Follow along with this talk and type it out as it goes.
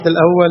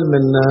الأول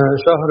من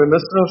شهر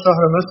مصر،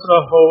 وشهر مصر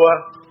هو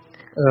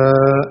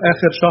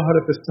آخر شهر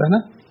في السنة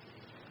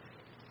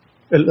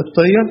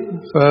القبطية.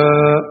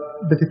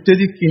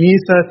 فبتبتدي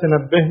الكنيسة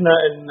تنبهنا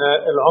إن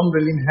العمر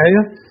ليه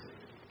نهاية.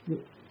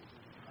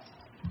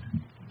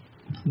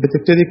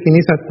 بتبتدي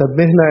الكنيسة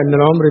تنبهنا إن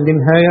العمر ليه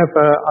نهاية،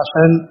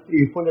 فعشان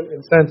يكون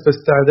الإنسان في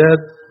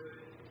استعداد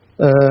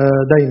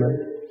دايما.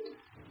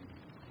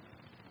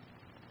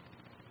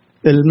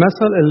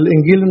 المثل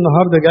الإنجيل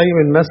النهاردة جاي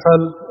من مثل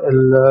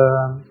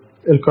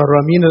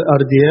الكرامين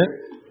الأردياء،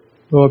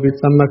 هو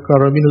بيتسمى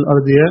الكرامين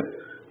الأردياء،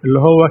 اللي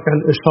هو كان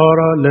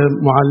إشارة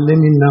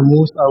لمعلمي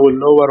الناموس أو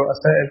اللي هو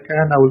رؤساء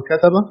الكهنة أو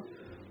الكتبة،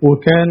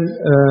 وكان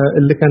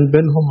اللي كان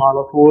بينهم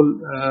على طول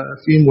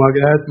في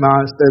مواجهات مع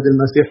السيد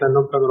المسيح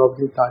لأنهم كانوا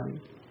رافضين التعليم.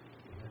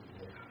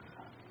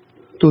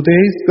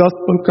 Today's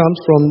gospel comes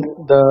from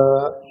the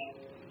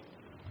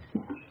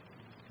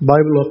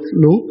Bible of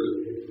Luke.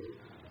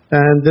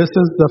 And this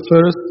is the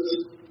first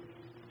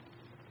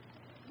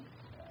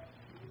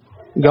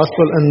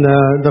gospel and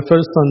the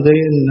first Sunday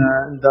in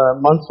the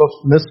month of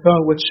Misra,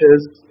 which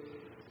is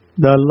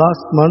the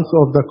last month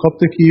of the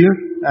Coptic year.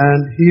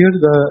 And here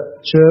the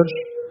church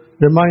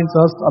reminds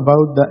us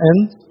about the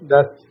end,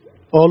 that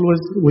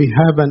always we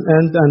have an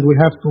end and we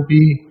have to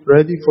be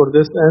ready for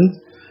this end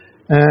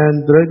and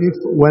ready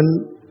when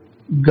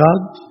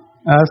God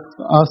asks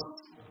us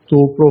to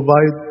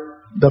provide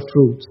the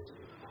fruits.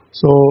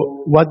 So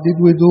what did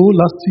we do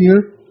last year,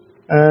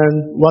 and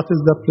what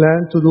is the plan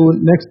to do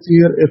next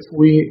year if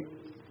we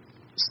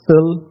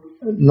still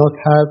not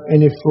have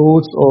any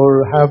fruits or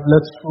have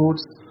less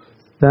fruits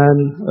than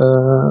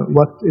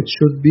what it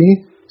should be?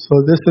 So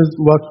this is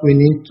what we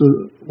need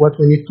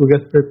to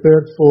get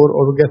prepared for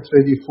or get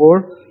ready for,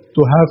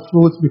 to have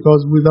fruits,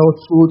 because without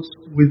fruits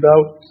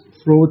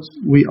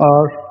we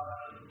are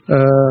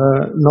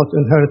not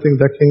inheriting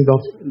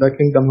the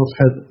kingdom of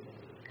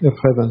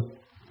heaven.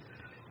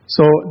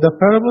 So the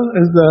parable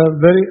is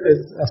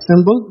a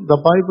symbol. The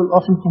Bible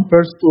often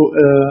compares to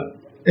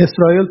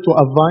Israel to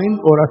a vine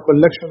or a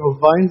collection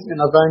of vines in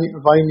a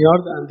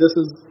vineyard, and this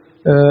is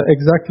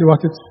exactly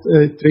what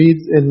it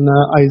reads in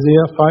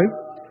Isaiah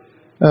 5.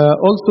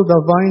 Also, the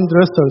vine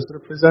dressers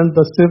represent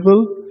the civil,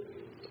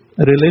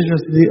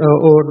 religious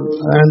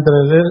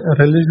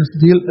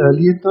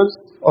leaders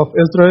of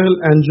Israel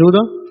and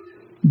Judah.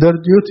 Their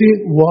duty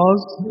was,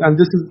 and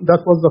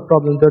that was the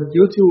problem, their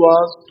duty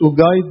was to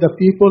guide the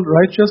people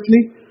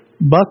righteously,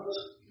 but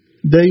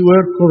they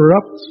were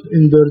corrupt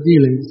in their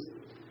dealings.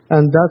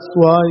 And that's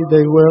why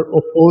they were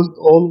opposed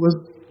always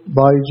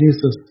by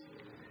Jesus.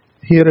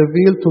 He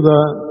revealed to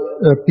the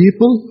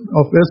people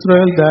of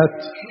Israel that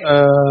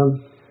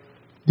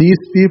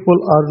these people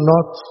are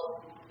not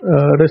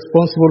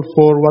responsible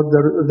for what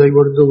they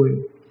were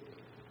doing.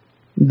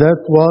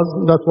 That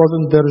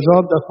wasn't their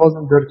job, that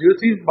wasn't their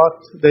duty, but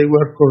they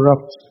were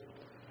corrupt.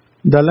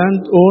 The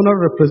landowner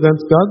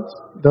represents God,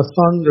 the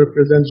son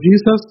represents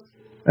Jesus,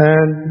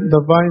 and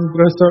the vine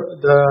dresser,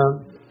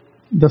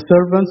 the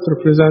servants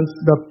represents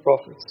the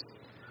prophets.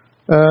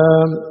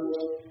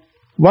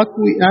 What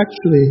we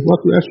actually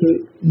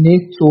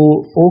need to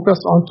focus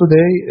on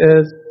today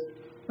is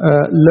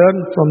learn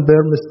from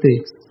their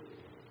mistakes.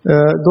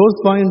 Those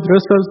vine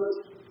dressers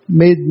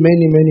made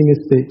many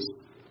mistakes.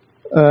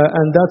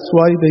 And that's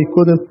why they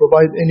couldn't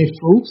provide any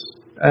fruits,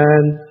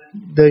 and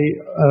they,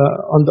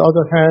 on the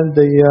other hand,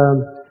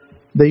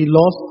 they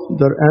lost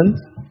their end,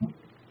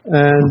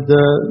 and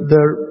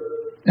their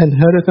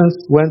inheritance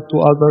went to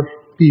other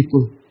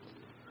people.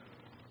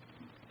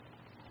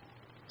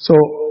 So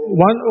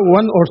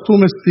one or two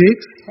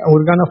mistakes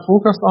we're going to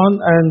focus on,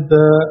 and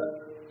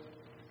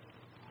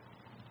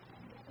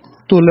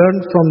to learn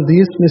from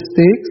these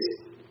mistakes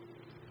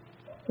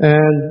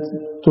and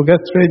to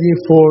get ready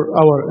for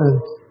our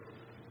end.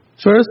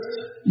 First,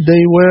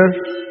 they were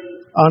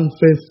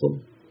unfaithful.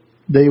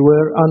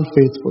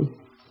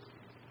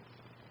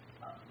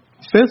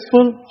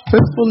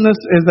 Faithfulness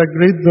is a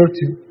great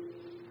virtue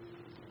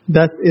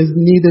that is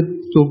needed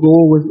to go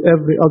with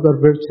every other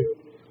virtue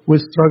we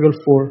struggle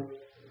for.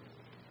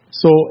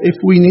 So if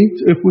we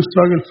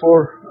struggle for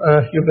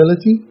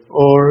humility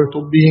or to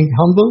being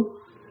humble,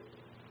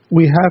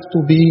 we have to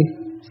be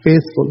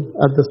faithful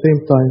at the same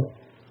time.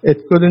 It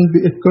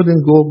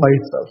couldn't go by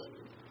itself.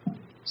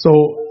 So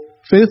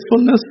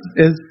faithfulness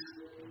is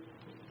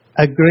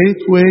a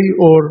great way,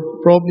 or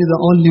probably the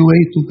only way,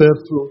 to bear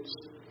fruits.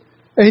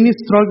 Any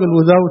struggle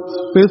without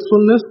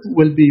faithfulness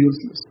will be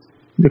useless,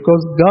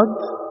 because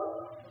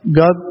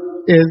God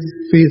is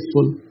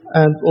faithful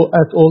and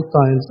at all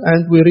times,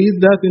 and we read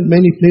that in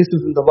many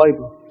places in the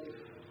Bible.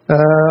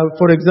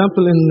 For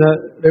example, in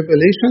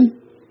Revelation,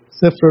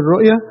 Sefer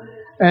Ru'ya,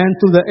 and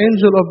to the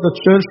angel of the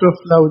church of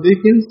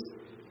Laodiceans,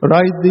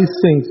 write these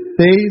things,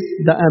 says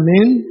the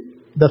Amen,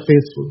 the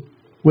faithful,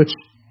 which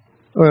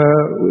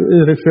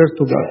refers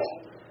to God.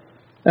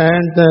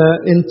 And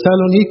in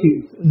Thessaloniki,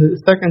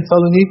 Second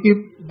Thessaloniki,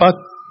 but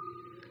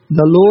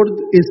the Lord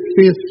is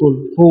faithful,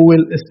 who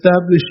will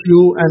establish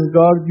you and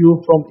guard you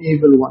from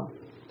evil one.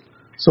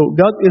 So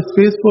God is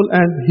faithful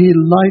and He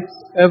likes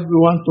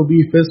everyone to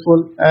be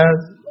faithful as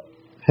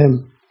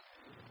Him.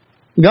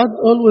 God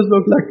always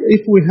looks like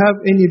if we have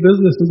any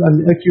businesses and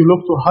if you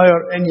look to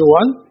hire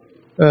anyone,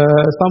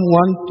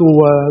 someone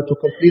to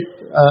complete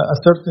a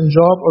certain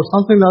job or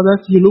something like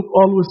that, you look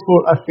always for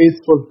a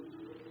faithful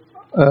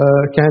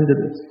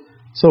candidate.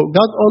 So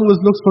God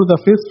always looks for the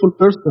faithful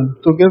person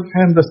to give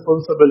him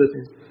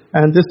responsibilities.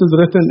 And this is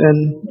written in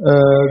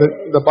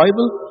the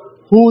Bible.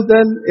 Who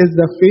then is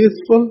the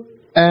faithful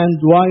and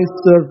wise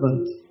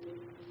servant,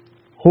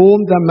 whom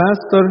the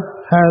master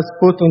has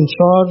put in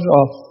charge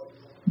of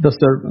the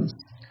servants?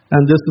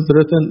 And this is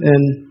written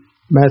in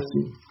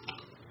Matthew.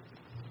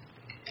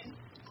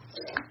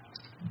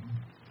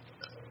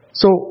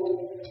 So,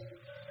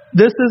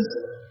 this is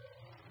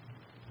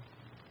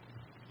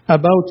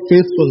about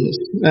faithfulness,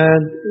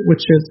 and which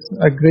is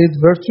a great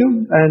virtue,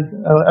 and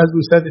as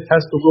we said, it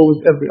has to go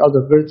with every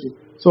other virtue.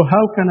 So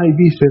how can I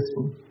be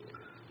faithful?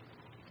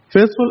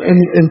 Faithful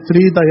in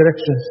three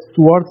directions: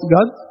 towards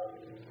God,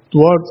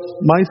 towards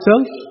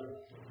myself,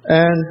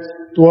 and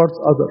towards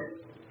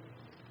others.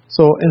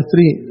 So in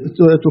three,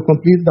 to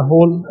complete the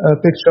whole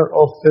picture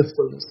of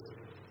faithfulness.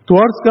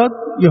 Towards God,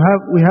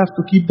 we have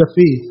to keep the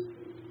faith,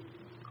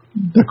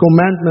 the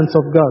commandments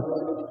of God,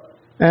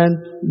 and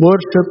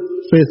worship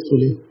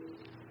faithfully.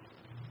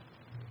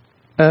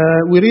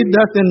 We read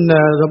that in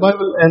the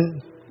Bible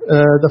in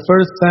the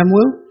 1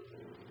 Samuel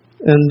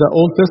in the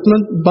Old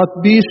Testament.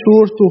 But be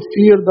sure to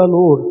fear the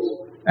Lord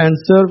and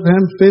serve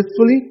Him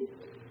faithfully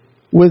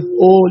with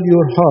all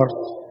your heart.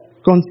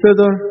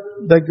 Consider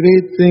the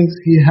great things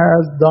He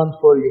has done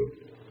for you.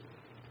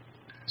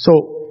 So,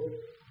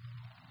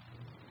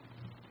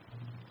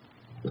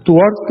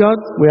 towards God,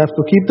 we have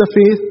to keep the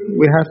faith,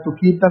 we have to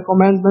keep the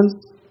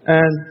commandments,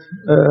 and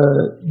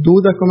do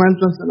the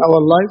commandments in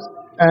our lives,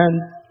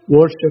 and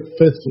worship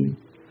faithfully.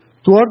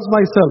 Towards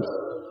myself,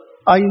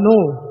 I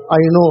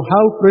know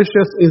how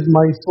precious is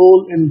my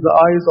soul in the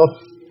eyes of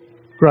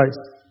Christ,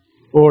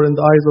 or in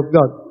the eyes of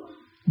God,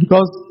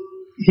 because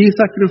He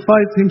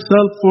sacrificed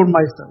Himself for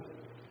myself,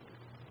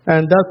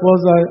 and that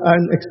was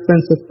an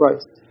expensive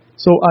price.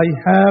 So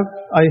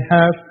I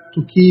have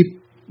to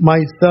keep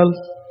myself,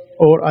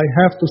 or I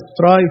have to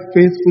strive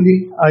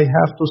faithfully, I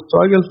have to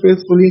struggle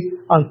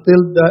faithfully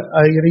until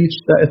I reach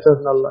the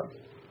eternal life.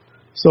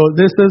 So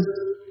this is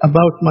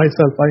about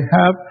myself. I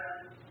have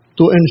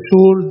to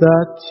ensure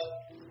that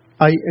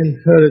I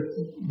inherit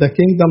the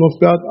kingdom of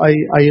God. I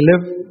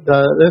live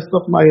the rest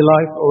of my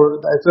life,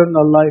 or the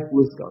eternal life,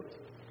 with God.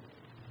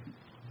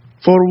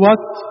 For what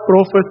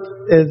profit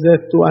is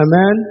it to a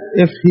man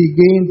if he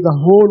gains the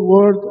whole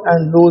world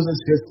and loses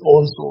his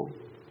own soul?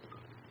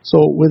 So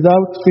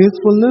without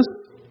faithfulness,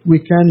 we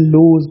can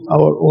lose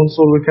our own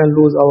soul, we can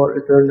lose our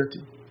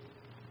eternity.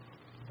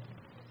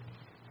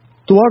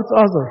 Towards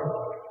others,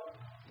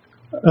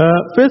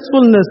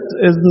 faithfulness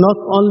is not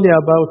only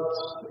about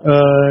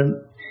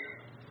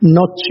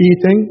not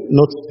cheating,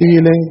 not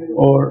stealing,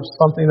 or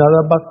something like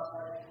that, but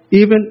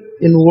even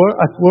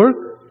at work,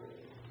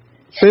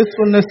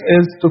 faithfulness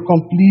is to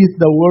complete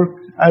the work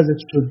as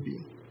it should be.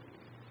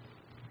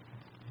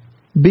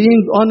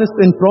 Being honest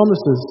in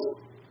promises,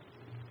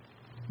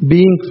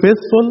 being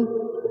faithful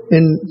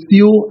in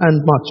few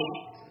and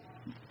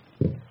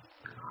much.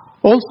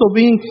 Also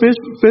being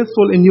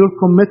faithful in your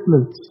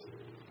commitment.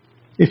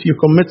 If you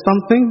commit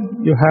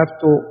something, you have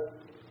to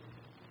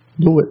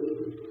do it.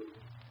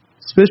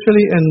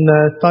 Especially in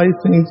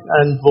tithings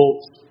and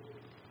votes.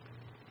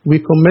 We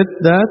commit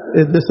that,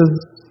 this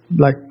is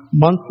like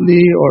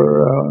monthly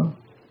or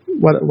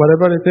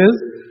whatever it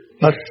is,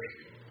 but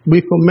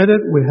we commit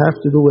it, we have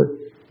to do it.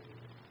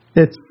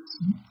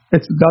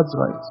 It's God's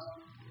right.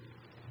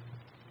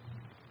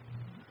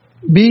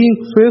 Being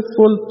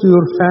faithful to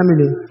your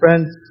family,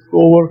 friends,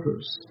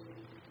 co-workers,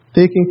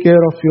 taking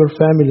care of your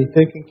family,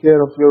 taking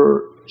care of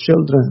your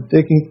children,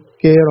 taking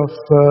care of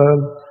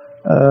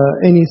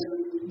any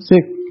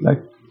sick,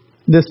 like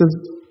this is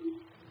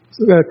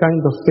a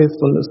kind of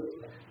faithfulness.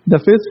 The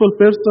faithful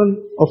person,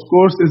 of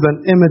course, is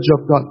an image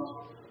of God.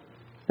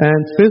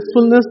 And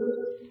faithfulness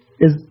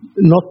is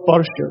not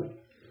partial.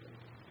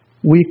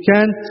 We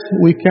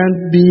can't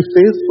be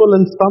faithful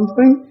in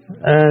something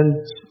and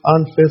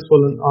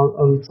unfaithful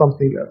on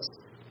something else.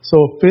 So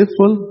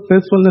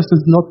faithfulness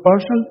is not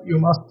partial. You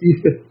must be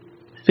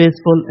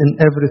faithful in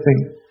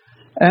everything.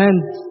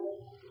 And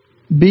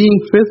being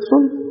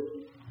faithful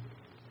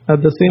at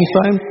the same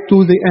time to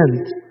the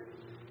end.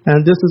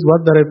 And this is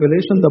what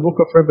the book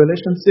of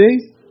Revelation says.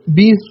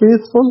 Be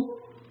faithful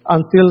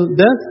until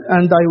death,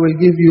 and I will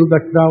give you the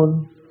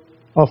crown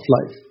of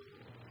life.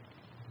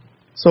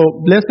 So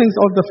blessings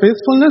of the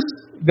faithfulness,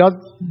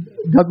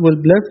 God will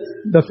bless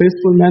the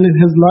faithful man in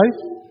his life,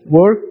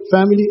 work,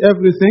 family,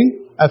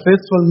 everything. A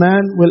faithful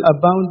man will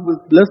abound with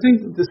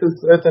blessings. This is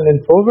written in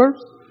Proverbs.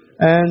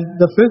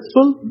 And the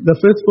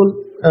faithful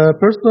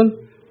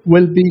person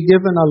will be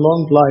given a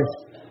long life,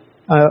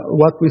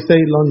 what we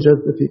say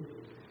longevity.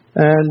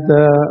 And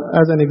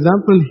as an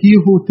example, he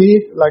who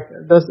takes, like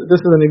this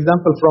is an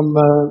example from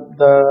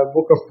the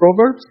book of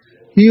Proverbs,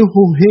 he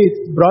who hates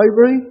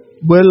bribery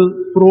will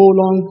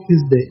prolong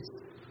his days.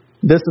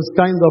 This is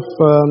kind of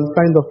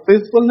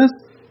faithfulness,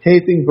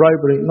 hating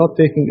bribery, not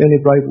taking any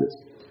briberies.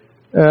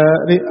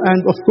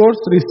 And of course,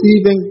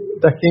 receiving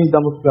the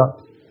kingdom of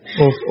God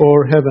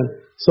or heaven.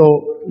 So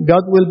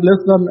God will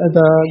bless them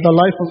the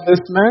life of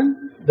this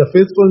man, the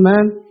faithful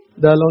man,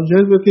 the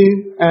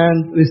longevity,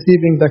 and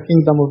receiving the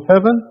kingdom of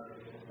heaven.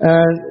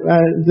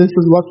 And this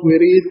is what we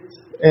read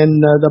in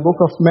the book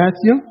of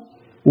Matthew.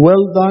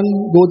 Well done,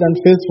 good and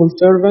faithful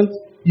servant.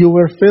 You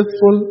were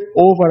faithful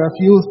over a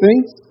few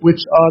things,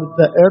 which are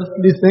the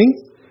earthly things.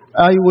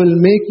 I will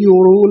make you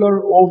ruler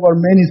over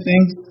many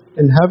things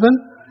in heaven.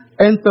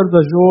 Enter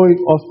the joy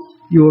of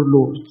your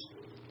Lord.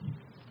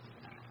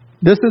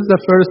 This is the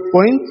first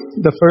point.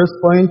 The first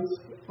point,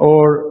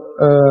 or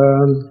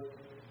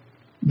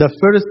the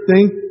first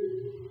thing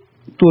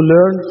to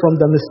learn from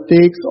the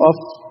mistakes of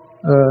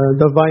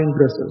the vine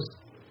dressers.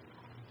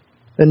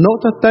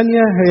 النقطة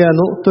الثانية هي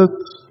نقطة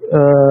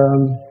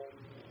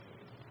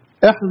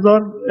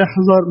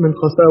احذر من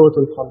قساوة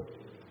القلب.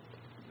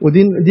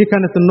 ودي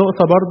كانت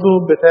النقطة برضو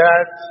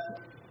بتاعت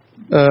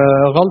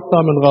غلطة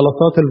من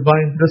غلطات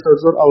الفاين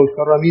دريسرز أو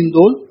الكرامين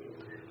دول،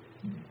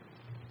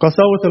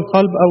 قساوة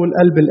القلب أو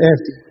القلب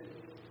القاسي،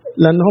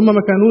 لأن هم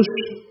ما كانوش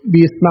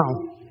بيسمعوا.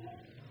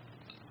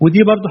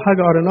 ودي برضو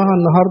حاجة قريناها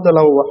النهاردة،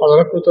 لو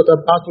حضراتكم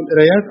تتبعتوا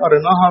القرايات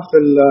قريناها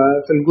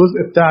في الجزء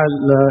بتاع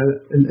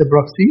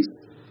الإبراكسيس،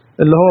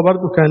 اللي هو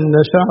برضو كان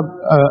شعب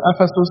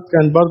أفسس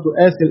كان برضو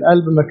قاسي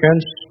القلب، ما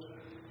كانش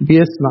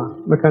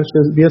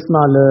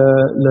بيسمع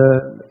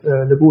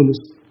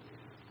لبولس،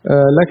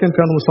 لكن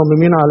كانوا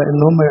مصممين على ان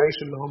هم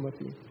يعيشوا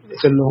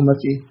اللي هم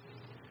فيه.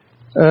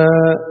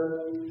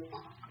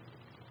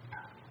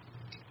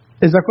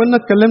 اذا كنا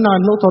اتكلمنا عن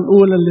النقطة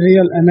الاولى اللي هي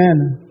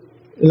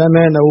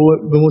الامانة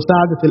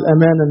وبمساعدة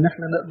الامانة ان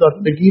احنا نقدر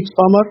نجيب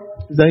ثمر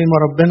زي ما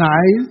ربنا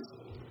عايز،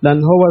 لان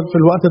هو في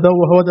الوقت ده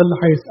وهو ده اللي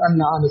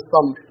هيسألنا عن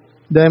الثمر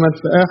دايما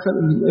في اخر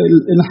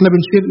اللي احنا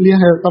بنشير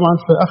ليها طبعا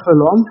في اخر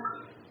العمر.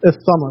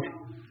 الثمر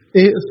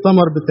ايه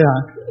الثمر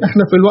بتاعك؟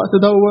 احنا في الوقت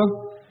ده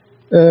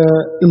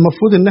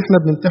المفروض ان احنا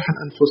بنمتحن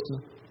انفسنا.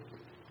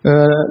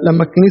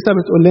 لما الكنيسة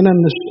بتقول لنا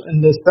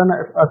ان السنة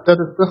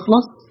ابتدت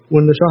تخلص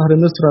وان شهر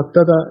مصر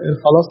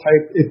خلاص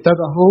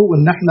ابتدى هو،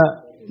 وان احنا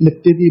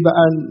نبتدي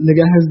بقى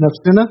نجهز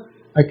نفسنا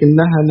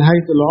اكنها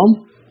نهاية العمر،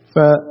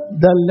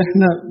 فده اللي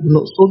احنا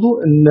بنقصده،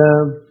 ان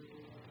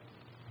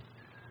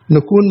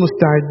نكون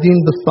مستعدين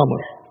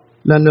بالثمر،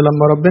 لان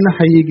لما ربنا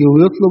هيجي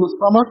ويطلب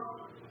الثمر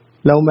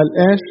لو ما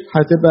لقاش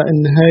هتبقى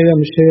النهاية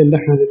مش هي اللي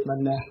احنا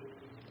نتمناها،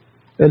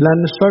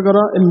 لأن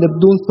الشجرة اللي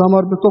بدون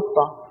ثمر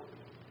بتقطع.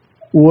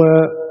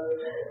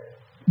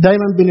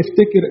 ودايما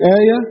بنفتكر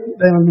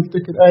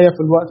آية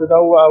في الوقت ده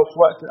أو في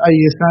وقت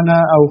أي سنة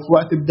أو في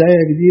وقت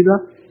بداية جديدة: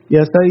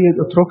 يا سيد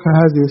اتركها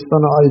هذه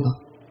السنة أيضا.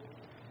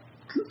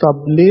 طب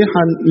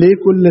ليه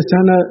كل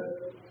سنة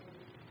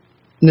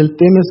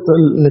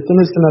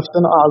نلتمس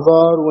لنفسنا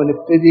أعذار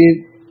ونبتدي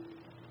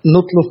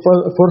نطلب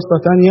فرصة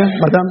تانية؟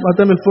 ما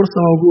دام الفرصة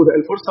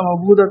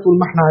موجودة طول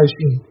ما احنا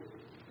عايشين،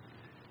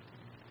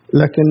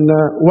 لكن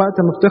وقت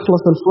ما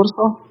بتخلص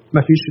الفرصة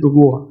مفيش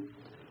رجوع.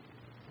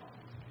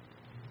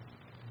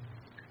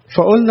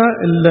 فقلنا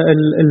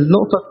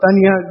النقطة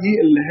الثانية دي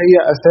اللي هي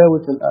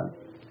قساوة القلب.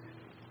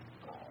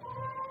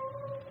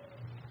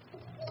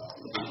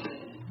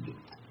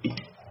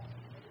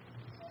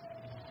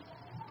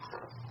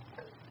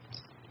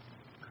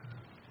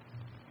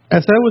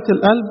 قساوة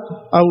القلب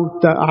أو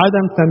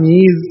عدم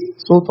تمييز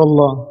صوت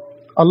الله.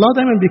 الله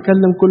دايما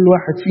بيكلم كل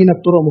واحد فينا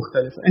بطرق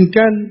مختلفة، إن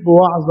كان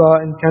بوعظة،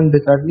 إن كان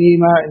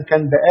بترنيمة، إن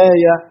كان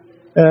بآية،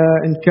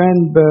 إن كان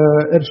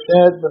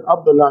بإرشاد من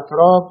قبل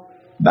الاعتراف،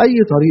 بأي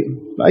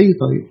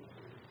طريقة.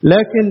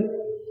 لكن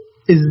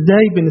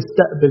إزاي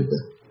بنستقبل ده؟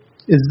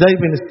 إزاي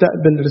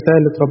بنستقبل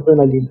رسالة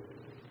ربنا لينا؟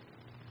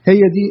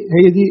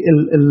 هي دي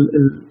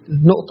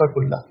النقطة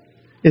كلها.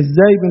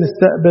 إزاي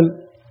بنستقبل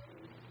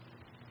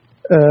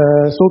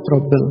صوت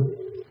ربنا؟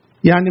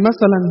 يعني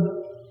مثلا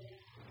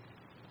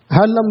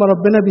هل لما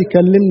ربنا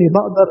بيكلمني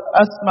بقدر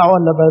أسمع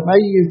ولا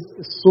بميز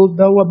الصوت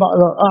ده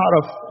وبقدر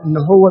أعرف إن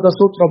هو ده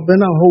صوت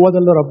ربنا وهو ده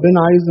اللي ربنا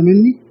عايزه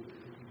مني؟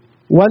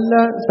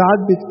 ولا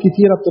ساعات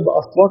كتيرة بتبقى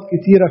أصوات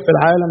كتيرة في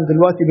العالم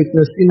دلوقتي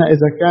بتنسينا،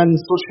 إذا كان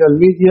سوشيال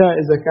ميديا،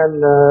 إذا كان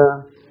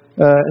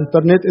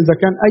إنترنت، إذا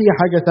كان أي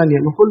حاجة تانية،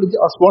 ما كل دي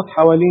أصوات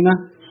حوالينا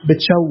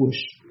بتشوش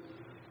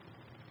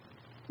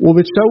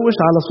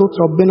على صوت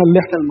ربنا اللي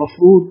احنا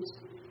المفروض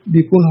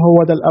بيكون هو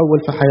ده الأول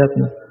في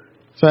حياتنا.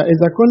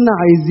 فإذا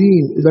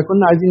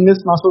كنا عايزين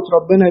نسمع صوت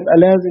ربنا، يبقى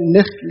لازم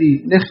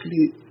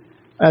نخلي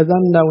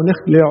أذاننا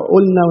ونخلي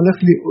عقولنا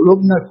ونخلي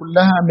قلوبنا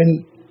كلها من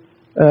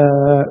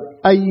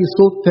أي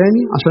صوت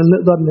تاني عشان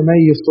نقدر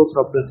نميز صوت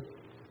ربنا.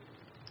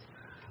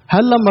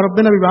 هل لما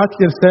ربنا بيبعت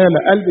لي رسالة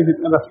قلبي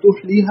بيبقى مفتوح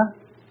ليها؟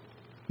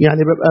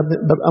 يعني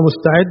ببقى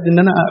مستعد إن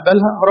أنا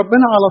أقبلها؟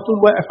 ربنا على طول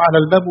واقف على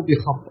الباب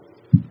وبيخبط،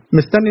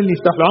 مستني اللي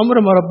يفتح له. عمر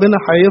ما ربنا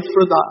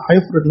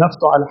هيفرض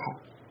نفسه على حد.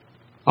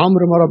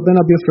 عمر ما ربنا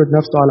بيفرض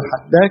نفسه على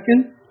حد، لكن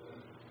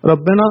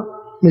ربنا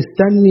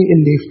مستني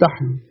اللي يفتح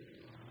له.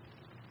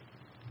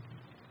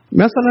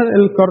 مثلا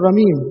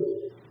الكرامين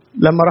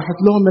لما راحت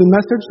لهم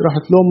المسج،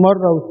 راحت لهم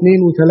مرة واثنين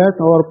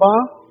وثلاثة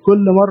واربعة،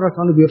 كل مرة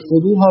كانوا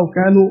بيرفضوها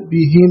وكانوا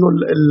بيهينوا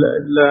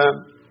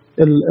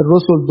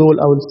الرسل دول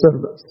او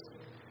السيرفنتس.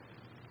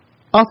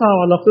 قطعوا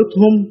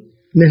علاقتهم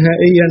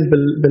نهائيا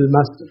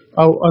بالماستر،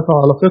 او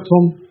قطعوا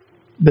علاقتهم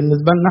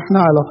بالنسبة لنا احنا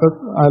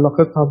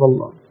علاقتها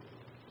بالله.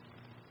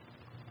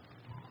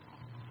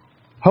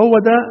 هو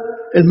ده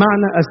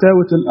المعنى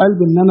قساوة القلب،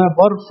 ان انا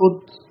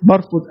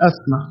برفض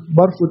اسمع،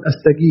 برفض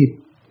استجيب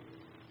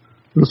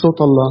لصوت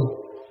الله.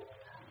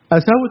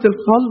 قساوة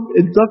القلب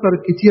اتذكر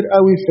كتير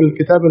قوي في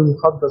الكتاب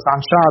المقدس عن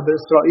شعب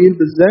اسرائيل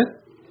بالذات،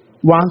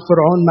 وعن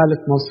فرعون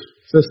ملك مصر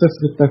في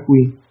سفر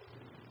التكوين.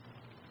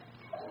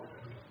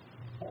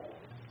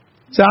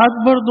 ساعات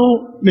برضو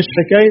مش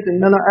حكاية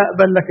ان انا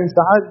اقبل، لكن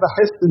ساعات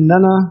بحس ان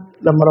انا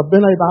لما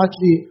ربنا يبعت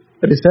لي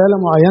رسالة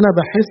معينة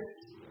بحس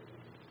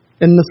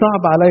ان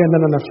صعب عليا ان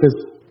انا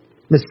انفذها،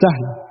 مش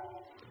سهلة،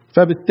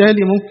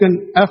 فبالتالي ممكن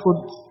اخد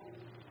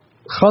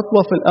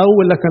خطوة في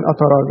الاول لكن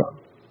اتراجع.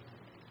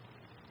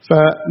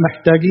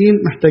 فمحتاجين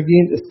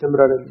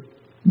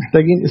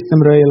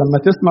استمرارية لما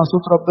تسمع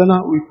صوت ربنا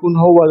ويكون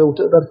هو،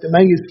 وتقدر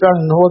تميز فعلا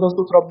ان هو ده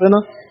صوت ربنا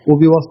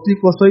وبيوصيك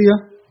وصية،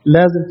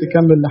 لازم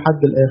تكمل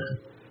لحد الاخر.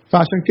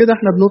 فعشان كده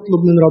احنا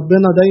بنطلب من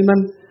ربنا دايما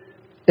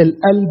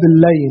القلب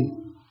اللين،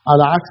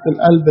 على عكس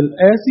القلب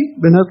القاسي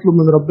بنطلب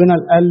من ربنا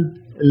القلب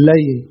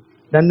اللين،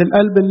 لأن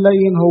القلب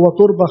اللين هو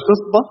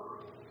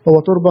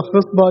تربة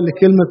خصبة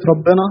لكلمة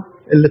ربنا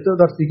اللي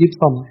تقدر تجيب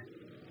ثمر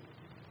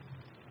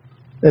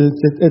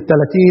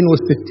 30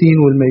 وال60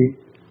 وال100.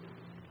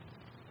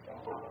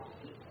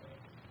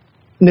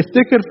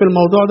 نفتكر في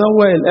الموضوع ده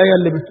هو الآية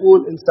اللي بتقول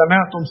إن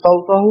سمعتم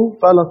صوته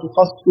فلا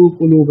تقسوا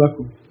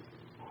قلوبكم.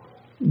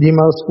 دي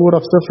مذكورة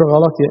في سفر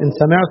غلاطيا، إن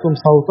سمعتم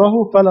صوته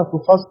فلا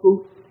تقسوا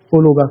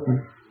قلوبكم.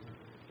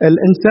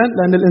 الإنسان،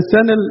 لأن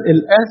الإنسان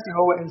القاسي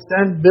هو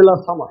إنسان بلا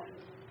ثمر،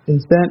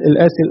 إنسان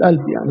القاسي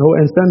القلب يعني هو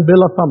إنسان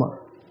بلا ثمر.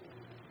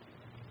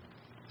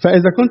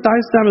 فإذا كنت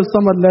عايز تعمل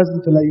ثمر لازم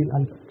تلين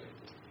قلبك،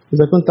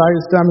 إذا كنت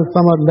عايز تعمل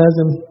ثمر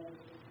لازم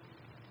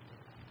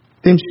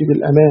تمشي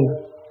بالأمانة.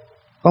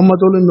 هم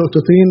دول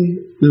النقطتين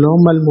اللي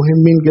هم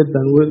المهمين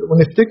جدا.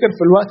 ونفتكر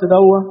في الوقت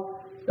دوه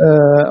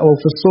أو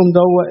في الصوم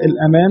دوه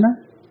الأمانة.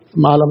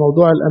 على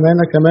موضوع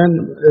الأمانة كمان،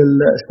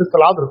 الست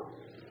العذراء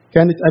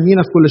كانت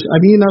أمينة في كل شيء،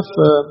 أمينة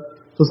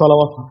في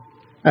صلواتها،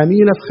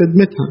 أمينة في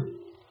خدمتها،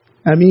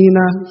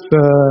 أمينة في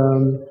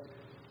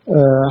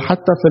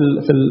حتى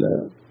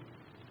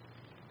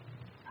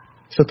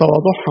في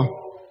تواضعها.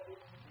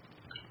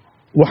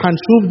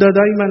 وهنشوف ده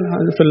دايما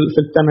في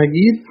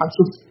التماجيد،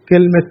 هنشوف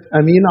كلمة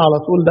أمينة على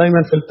طول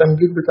دايما في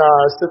التمجيد بتاع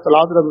الست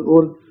العذراء،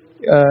 بنقول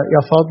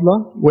يا فاضلة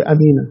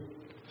وأمينة،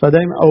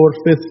 فدايما اور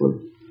faithful،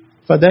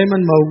 فدايما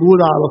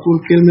موجودة على طول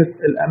كلمة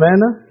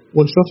الأمانة،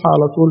 ونشوفها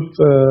على طول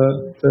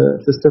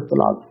في الست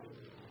العذراء.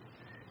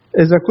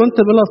 إذا كنت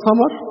بلا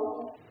ثمر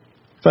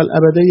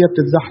فالأبدية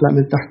بتتزحلق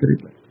من تحت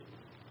رجلك،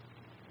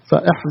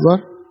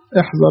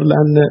 فاحذر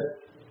لأن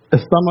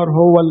الثمر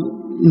هو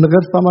من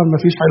غير ثمر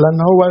مفيش حاجة،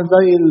 لأن هو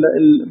زي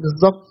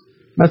بالظبط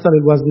مثل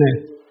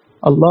الوزنات.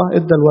 الله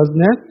ادى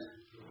الوزنات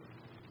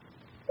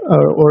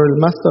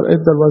الماستر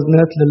ادى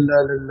الوزنات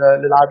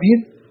للعبيد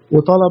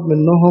وطلب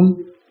منهم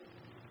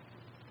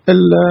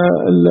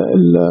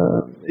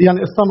يعني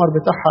الثمر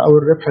بتاعها او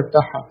الربح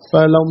بتاعها.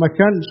 فلو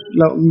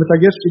لو ما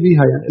تاجرش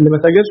بيها، يعني اللي ما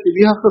تاجرش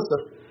بيها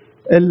خسر،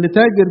 اللي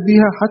تاجر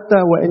بيها حتى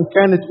وان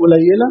كانت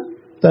قليله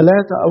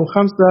 3 أو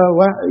 5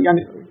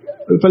 يعني،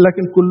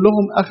 لكن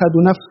كلهم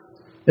اخذوا نفس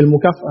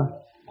المكافاه،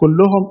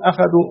 كلهم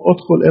اخذوا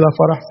ادخل الى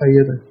فرح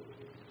سيدك.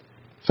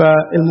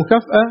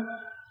 فالمكافاه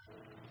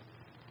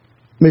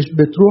مش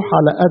بتروح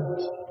على قد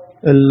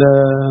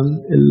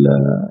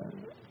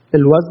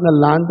الوزنة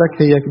اللي عندك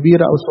هي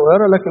كبيرة أو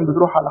صغيرة، لكن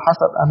بتروح على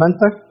حسب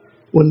أمانتك،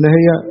 وإن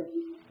هي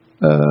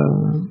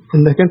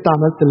إنك أنت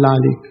عملت اللي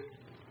عليك.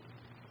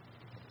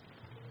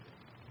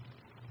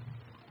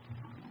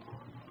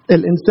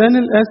 الإنسان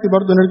القاسي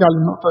برضو نرجع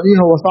للنقطة دي،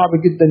 هو صعب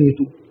جدا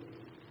يتوب.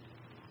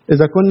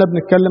 إذا كنا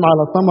بنتكلم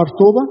على ثمر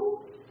توبة،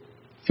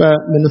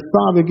 فمن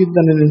الصعب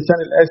جدا الإنسان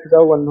القاسي ده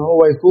إن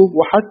هو يتوب،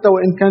 وحتى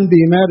وإن كان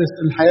بيمارس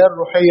الحياة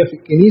الروحية في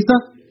الكنيسة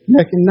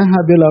لكنها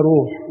بلا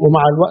روح،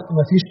 ومع الوقت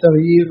مفيش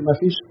تغيير،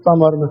 مفيش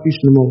ثمر، مفيش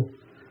نمو.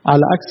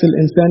 على عكس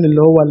الإنسان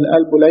اللي هو اللي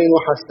قلبه لين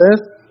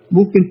وحساس،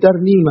 ممكن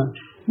ترنيمة،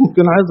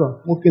 ممكن عظة،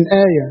 ممكن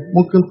آية،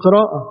 ممكن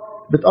قراءة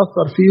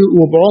بتأثر فيه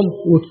وبعمق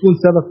وتكون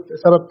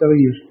سبب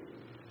تغيير.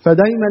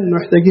 فدايما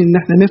محتاجين ان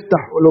احنا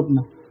نفتح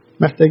قلوبنا،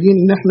 محتاجين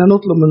ان احنا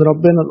نطلب من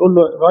ربنا، نقول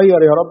له غير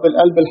يا رب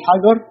القلب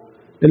الحجر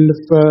اللي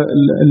في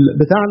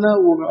بتاعنا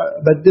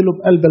وبدله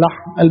بقلب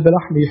لحم، قلب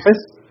لحم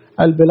يحس،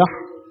 قلب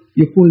لحم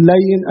يكون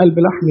لين، قلب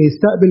لحم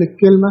يستقبل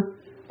الكلمة،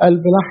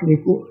 قلب لحم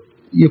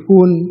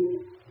يكون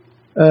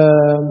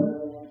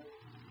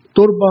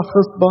تربة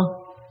خصبة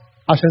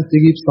عشان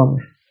تجيب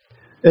ثمر.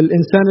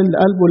 الإنسان اللي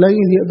قلبه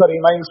لين يقدر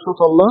يميز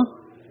صوت الله،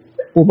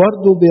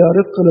 وبرضه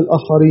بيرق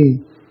للآخرين.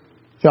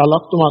 في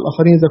علاقته مع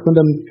الآخرين. إذا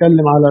كنا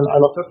بنتكلم على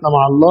علاقتنا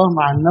مع الله،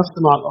 مع النفس،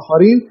 مع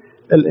الآخرين،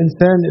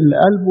 الإنسان اللي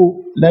قلبه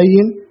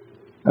لين،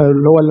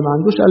 اللي هو اللي ما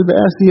عندوش قلب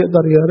قاسي،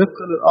 يقدر يرق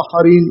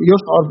للآخرين،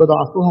 يشعر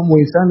بضعفهم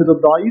ويساند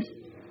الضعيف.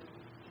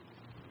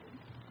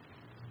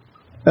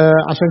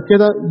 عشان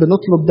كده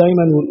بنطلب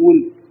دايما ونقول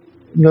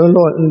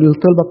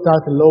الطلبة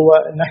بتاعت اللي هو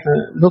ان احنا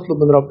نطلب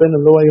من ربنا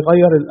اللي هو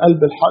يغير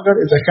القلب الحجر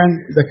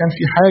اذا كان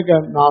في حاجة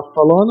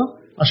معطلانا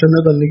عشان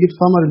نقدر نجيب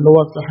ثمر اللي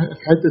هو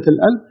في حتة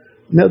القلب.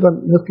 نقدر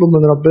نطلب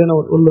من ربنا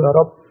ونقول له يا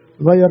رب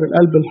غير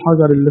القلب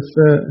الحجر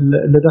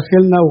اللي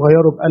داخلنا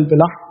وغيره بقلب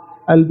لحم،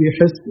 قلب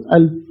يحس،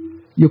 قلب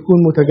يكون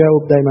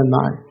متجاوب دايما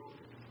معاه.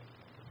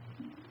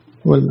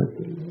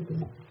 والمجد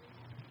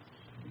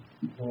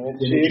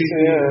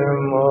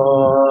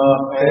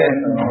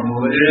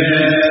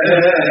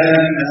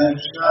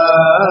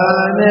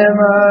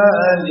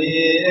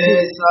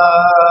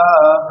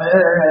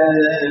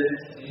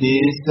He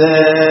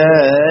said